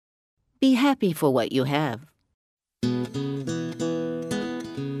Be happy for what you have.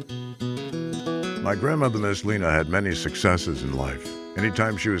 My grandmother, Miss Lena, had many successes in life.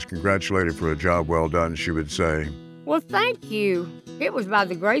 Anytime she was congratulated for a job well done, she would say, "Well, thank you. It was by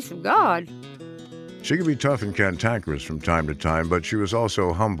the grace of God." She could be tough and cantankerous from time to time, but she was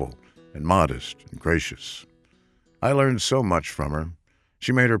also humble and modest and gracious. I learned so much from her.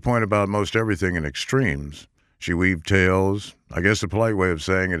 She made her point about most everything in extremes. She weaved tales. I guess the polite way of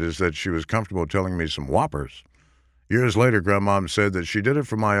saying it is that she was comfortable telling me some whoppers. Years later, Grandmom said that she did it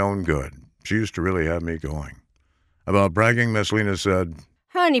for my own good. She used to really have me going. About bragging, Miss Lena said,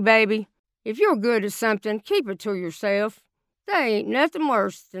 "Honey, baby, if you're good at something, keep it to yourself. There ain't nothing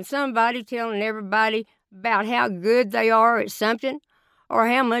worse than somebody telling everybody about how good they are at something, or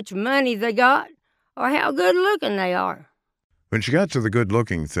how much money they got, or how good looking they are." When she got to the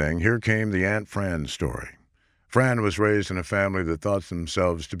good-looking thing, here came the Aunt Fran story. Fran was raised in a family that thought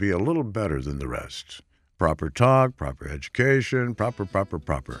themselves to be a little better than the rest. Proper talk, proper education, proper.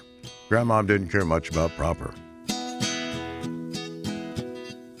 Grandmom didn't care much about proper.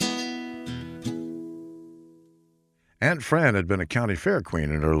 Aunt Fran had been a county fair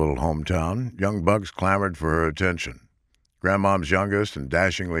queen in her little hometown. Young bucks clamored for her attention. Grandmom's youngest and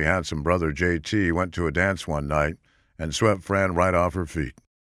dashingly handsome brother, J.T., went to a dance one night and swept Fran right off her feet.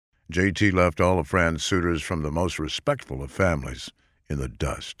 J.T. left all of Fran's suitors from the most respectful of families in the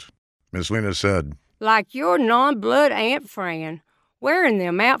dust. Miss Lena said, "Like your non-blood Aunt Fran, wearing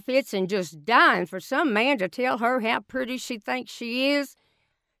them outfits and just dying for some man to tell her how pretty she thinks she is.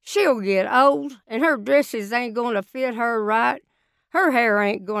 She'll get old, and her dresses ain't going to fit her right. Her hair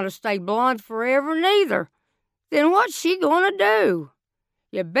ain't going to stay blonde forever neither. Then what's she going to do?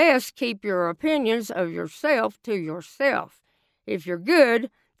 You best keep your opinions of yourself to yourself. If you're good,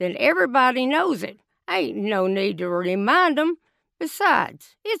 then everybody knows it. Ain't no need to remind 'em.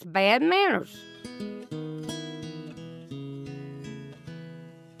 Besides, it's bad manners."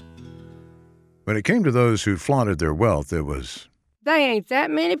 When it came to those who flaunted their wealth, it was, "They ain't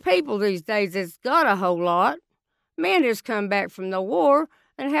that many people these days that's got a whole lot. Men has come back from the war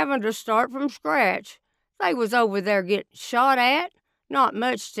and having to start from scratch. They was over there getting shot at, not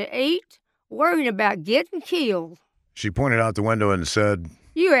much to eat, worrying about getting killed." She pointed out the window and said,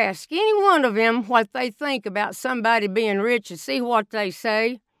 "You ask any one of them what they think about somebody being rich and see what they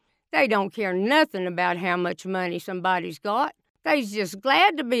say. They don't care nothing about how much money somebody's got. They's just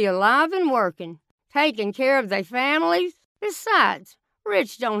glad to be alive and working, taking care of their families. Besides,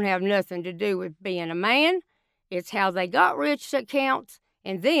 rich don't have nothing to do with being a man. It's how they got rich that counts,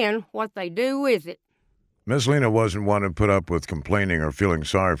 and then what they do with it." Miss Lena wasn't one to put up with complaining or feeling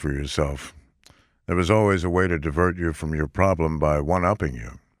sorry for yourself. There was always a way to divert you from your problem by one-upping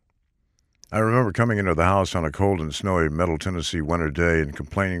you. I remember coming into the house on a cold and snowy Middle Tennessee winter day and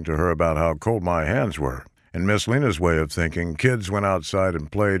complaining to her about how cold my hands were. In Miss Lena's way of thinking, kids went outside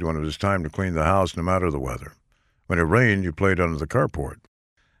and played when it was time to clean the house no matter the weather. When it rained, you played under the carport.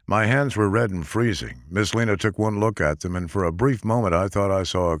 My hands were red and freezing. Miss Lena took one look at them, and for a brief moment I thought I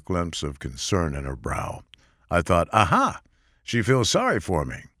saw a glimpse of concern in her brow. I thought, aha, she feels sorry for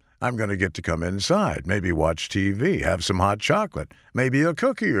me. I'm going to get to come inside, maybe watch TV, have some hot chocolate, maybe a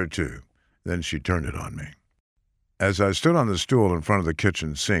cookie or two. Then she turned it on me. As I stood on the stool in front of the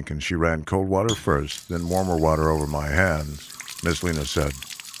kitchen sink and she ran cold water first, then warmer water over my hands, Miss Lena said,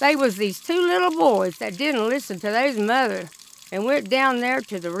 "They was these two little boys that didn't listen to their mother and went down there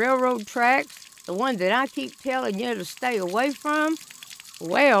to the railroad tracks, the one that I keep telling you to stay away from.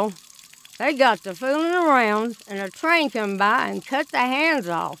 Well, they got to fooling around and a train come by and cut their hands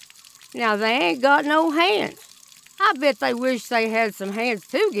off. Now they ain't got no hands. I bet they wish they had some hands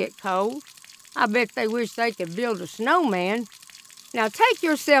to get cold. I bet they wish they could build a snowman. Now take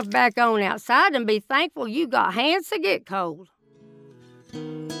yourself back on outside and be thankful you got hands to get cold."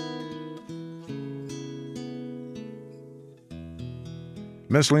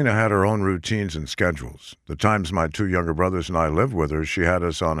 Miss Lena had her own routines and schedules. The times my two younger brothers and I lived with her, she had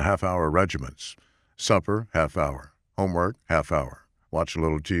us on half-hour regiments. Supper, half hour. Homework, half hour. Watch a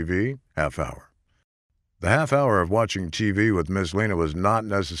little TV, half hour. The half hour of watching TV with Miss Lena was not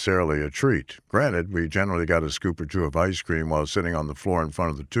necessarily a treat. Granted, we generally got a scoop or two of ice cream while sitting on the floor in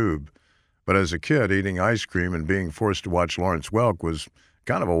front of the tube. But as a kid, eating ice cream and being forced to watch Lawrence Welk was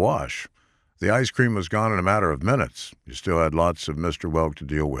kind of a wash. The ice cream was gone in a matter of minutes. You still had lots of Mr. Welk to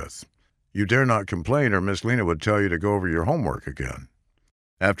deal with. You dare not complain or Miss Lena would tell you to go over your homework again.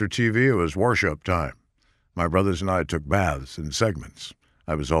 After TV, it was wash-up time. My brothers and I took baths in segments.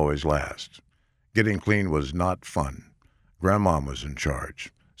 I was always last. Getting clean was not fun. Grandmom was in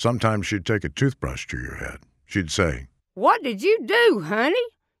charge. Sometimes she'd take a toothbrush to your head. She'd say, "What did you do, honey?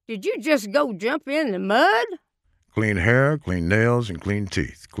 Did you just go jump in the mud? Clean hair, clean nails, and clean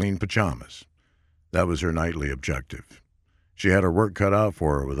teeth, clean pajamas. That was her nightly objective. She had her work cut out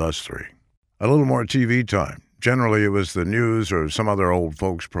for her with us three. A little more TV time. Generally, it was the news or some other old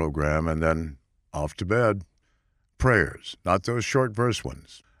folks program, and then off to bed. Prayers, not those short verse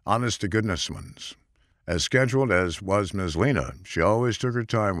ones, honest-to-goodness ones. As scheduled as was Ms. Lena, she always took her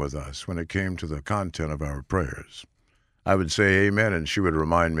time with us when it came to the content of our prayers. I would say amen, and she would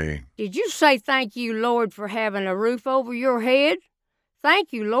remind me, Did you say thank you, Lord, for having a roof over your head?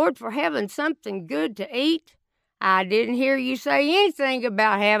 Thank you, Lord, for having something good to eat. I didn't hear you say anything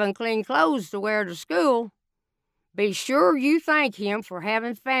about having clean clothes to wear to school. Be sure you thank Him for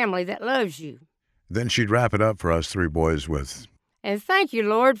having family that loves you. Then she'd wrap it up for us three boys with, And thank you,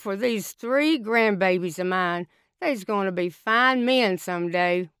 Lord, for these 3 grandbabies of mine. They's going to be fine men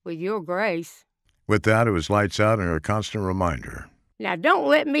someday with your grace. With that, it was lights out and a constant reminder. Now, don't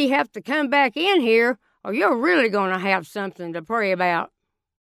let me have to come back in here, or you're really going to have something to pray about.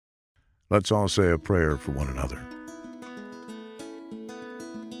 Let's all say a prayer for one another.